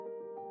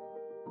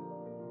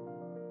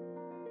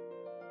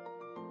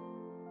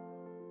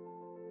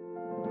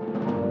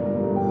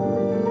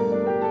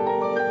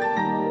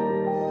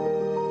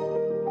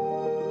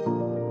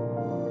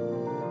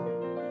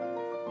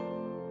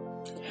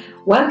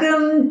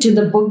Welcome to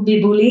the Book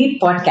Bibuli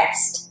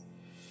podcast.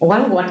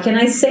 Well, what can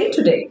I say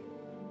today?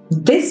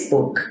 This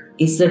book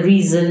is the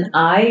reason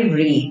I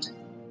read.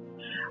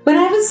 When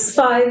I was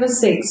 5 or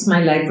 6,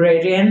 my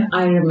librarian,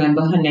 I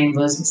remember her name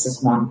was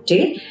Mrs.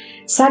 Monte,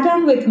 sat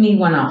down with me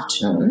one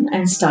afternoon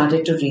and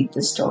started to read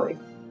the story.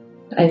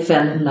 I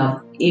fell in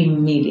love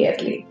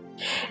immediately.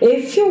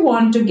 If you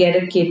want to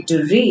get a kid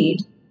to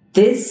read,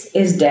 this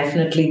is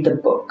definitely the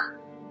book.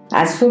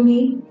 As for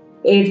me,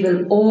 it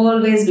will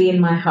always be in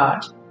my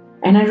heart.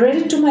 And I read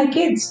it to my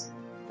kids.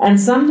 And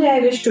someday I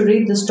wish to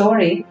read the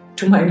story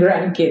to my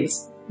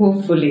grandkids,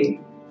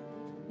 hopefully.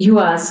 You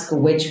ask,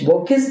 which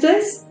book is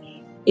this?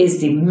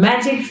 Is The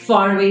Magic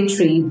Faraway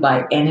Tree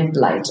by Enid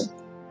Blyton.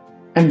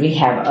 And we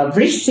have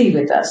Aavrishti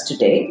with us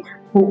today,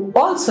 who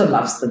also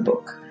loves the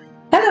book.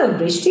 Hello,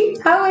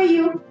 Aavrishti. How are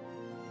you?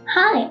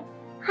 Hi.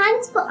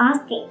 Thanks for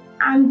asking.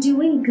 I'm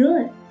doing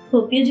good.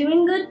 Hope you're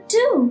doing good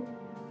too.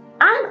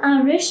 I'm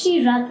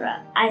Aavrishti.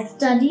 I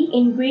study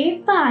in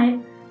grade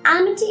 5,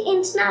 Amity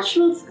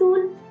International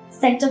School,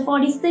 Sector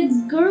 46,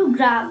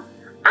 Gurugram.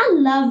 I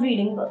love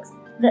reading books.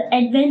 The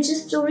adventure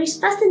stories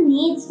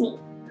fascinates me.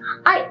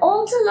 I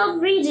also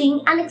love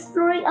reading and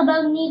exploring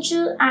about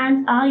nature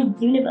and our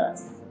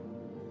universe.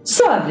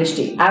 So,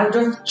 Aavrishti, out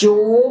of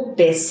Joe,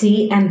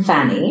 Bessie and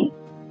Fanny,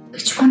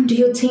 which one do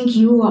you think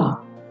you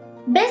are?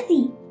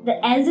 Bessie,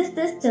 the eldest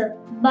sister,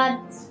 but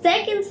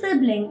second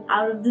sibling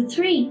out of the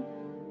 3.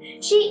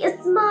 She is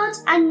smart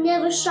and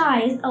never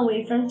shies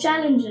away from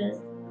challenges.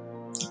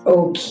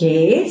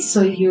 Okay,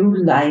 so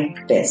you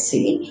like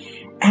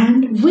Bessie.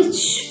 And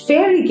which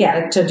fairy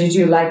character did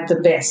you like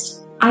the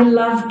best? I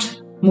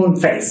loved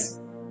Moonface.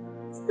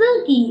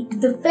 Silky,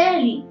 the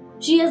fairy.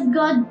 She has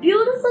got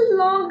beautiful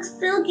long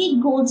silky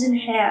golden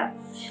hair.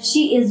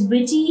 She is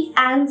witty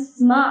and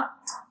smart.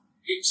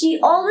 She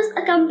always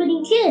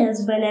accompanies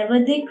kids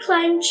whenever they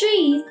climb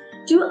trees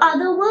to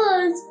other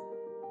worlds.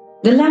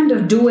 The land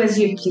of do as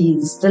you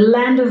please, the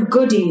land of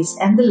goodies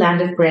and the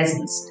land of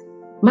presents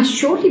must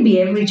surely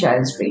be every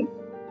child's dream.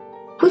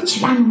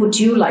 Which land would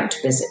you like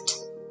to visit?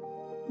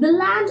 The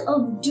land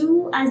of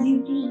do as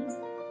you please.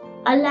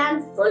 A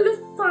land full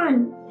of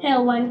fun. Here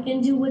one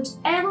can do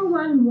whatever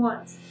one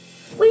wants.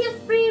 We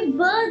have free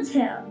birds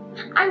here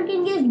and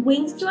can give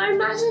wings to our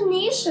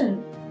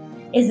imagination.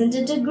 Isn't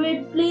it a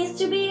great place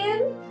to be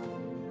in?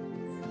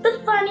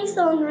 The funny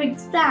song Rick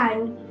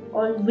sang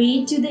on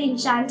Way to the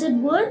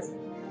Enchanted Woods.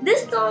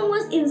 This song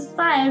was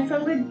inspired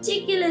from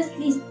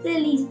ridiculously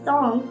silly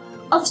song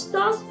of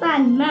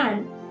Saucepan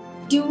Man.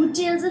 2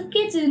 tails of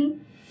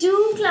kitten,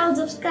 2 clouds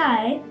of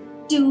sky,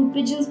 2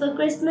 pigeons for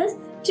Christmas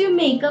to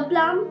make a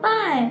plum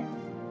pie.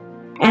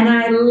 And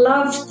I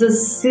loved the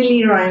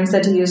silly rhymes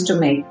that he used to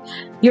make.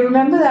 You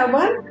remember that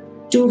one?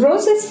 2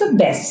 roses for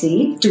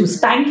Bessie, 2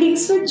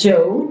 spankings for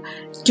Joe,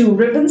 2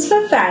 ribbons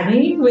for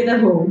Fanny with a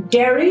ho,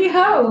 dairy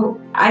ho.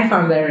 I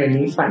found that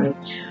really funny.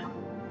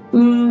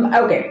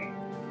 Okay.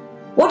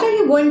 What are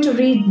you going to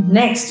read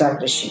next,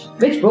 Aavrishti?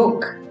 Which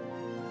book?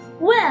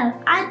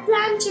 Well, I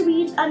plan to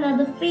read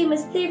another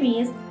famous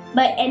series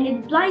by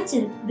Enid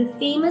Blyton, The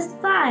Famous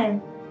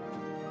 5.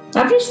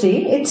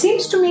 Aavrishti, it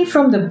seems to me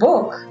from the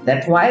book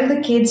that while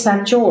the kids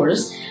have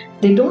chores,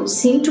 they don't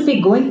seem to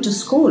be going to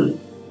school.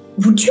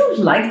 Would you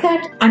like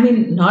that? I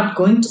mean, not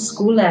going to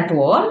school at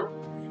all?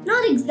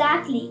 Not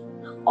exactly.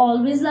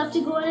 Always love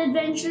to go on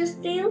adventurous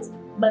tales,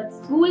 but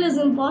school is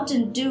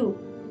important too.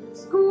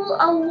 School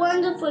a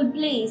wonderful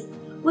place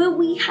where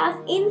we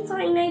have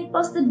infinite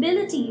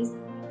possibilities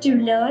to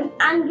learn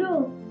and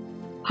grow.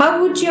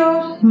 How would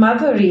your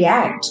mother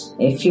react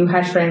if you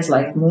had friends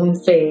like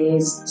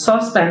Moonface,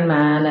 Saucepan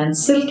Man and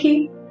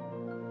Silky?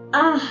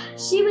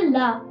 She will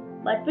laugh,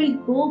 but will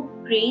go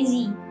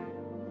crazy.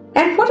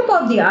 And what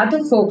about the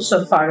other folks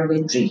of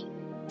Faraway Tree?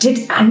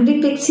 Did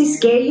Angry Pixie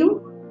scare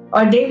you?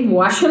 Or Dame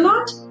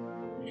Washalot?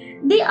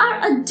 They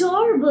are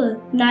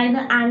adorable.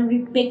 Neither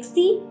Angry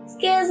Pixie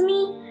scares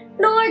me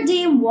nor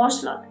Dame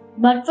Washlot.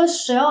 But for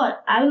sure,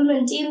 I will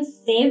maintain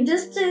safe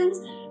distance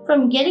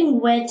from getting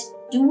wet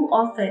too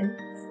often.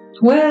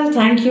 Well,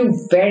 thank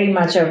you very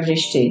much,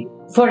 Aavrishti,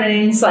 for an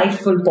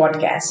insightful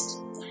podcast.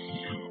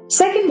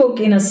 Second book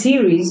in a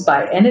series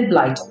by Enid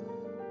Blyton,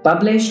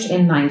 published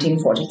in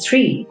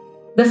 1943.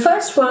 The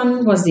first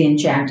one was The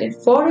Enchanted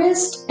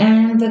Forest,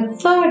 and the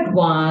third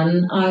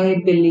one,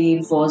 I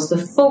believe, was The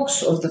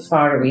Folks of the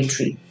Faraway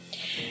Tree.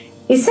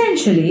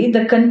 Essentially,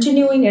 the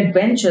continuing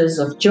adventures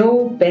of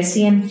Joe,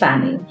 Bessie and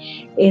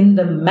Fanny in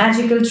the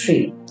magical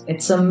tree,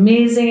 its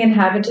amazing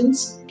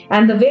inhabitants,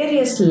 and the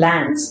various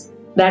lands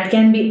that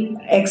can be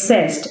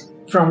accessed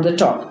from the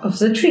top of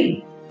the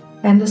tree,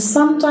 and the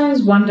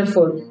sometimes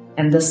wonderful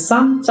and the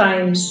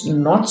sometimes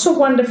not so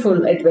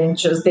wonderful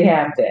adventures they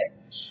have there.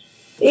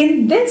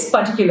 In this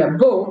particular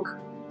book,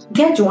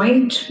 they are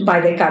joined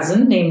by their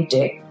cousin named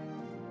Dick,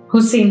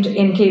 who seemed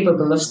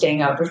incapable of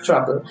staying out of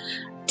trouble.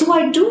 Though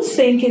I do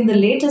think in the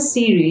later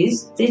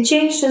series, they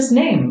changed his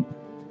name.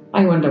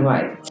 I wonder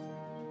why.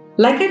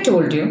 Like I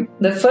told you,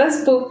 the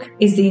first book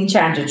is The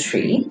Enchanted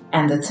Tree,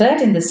 and the third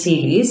in the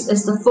series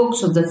is The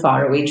Folks of the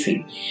Faraway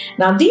Tree.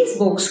 Now, these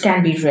books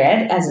can be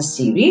read as a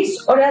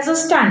series or as a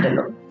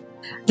standalone.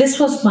 This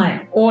was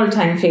my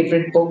all-time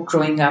favorite book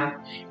growing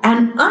up,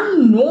 and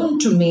unknown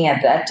to me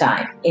at that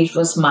time, it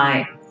was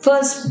my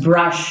first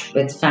brush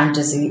with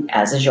fantasy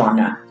as a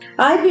genre.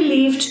 I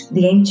believed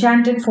the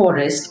enchanted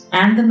forest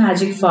and the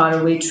magic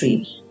faraway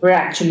tree were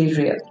actually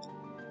real.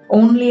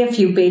 Only a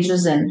few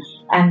pages in,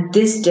 and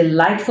this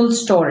delightful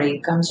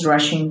story comes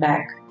rushing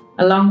back,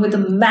 along with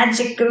the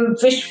magical,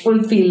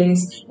 wishful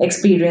feelings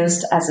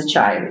experienced as a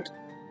child.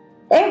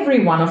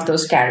 Every one of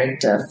those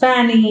characters,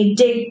 Fanny,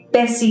 Dick,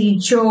 Bessie,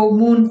 Joe,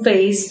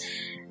 Moonface,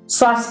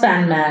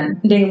 Saucepan Man,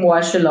 Dame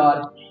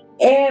Washalot,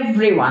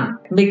 everyone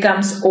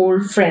becomes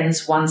old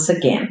friends once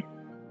again.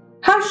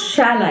 How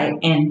shall I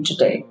end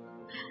today?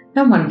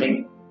 I'm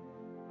wondering,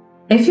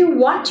 if you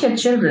want your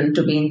children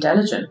to be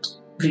intelligent,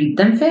 read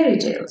them fairy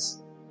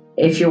tales.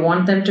 If you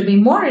want them to be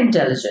more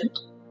intelligent,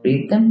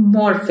 read them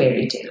more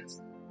fairy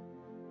tales.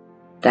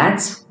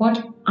 That's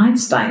what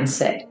Einstein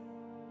said.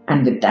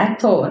 And with that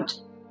thought,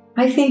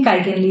 I think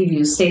I can leave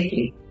you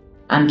safely.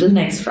 Until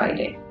next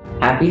Friday.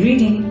 Happy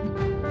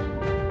reading!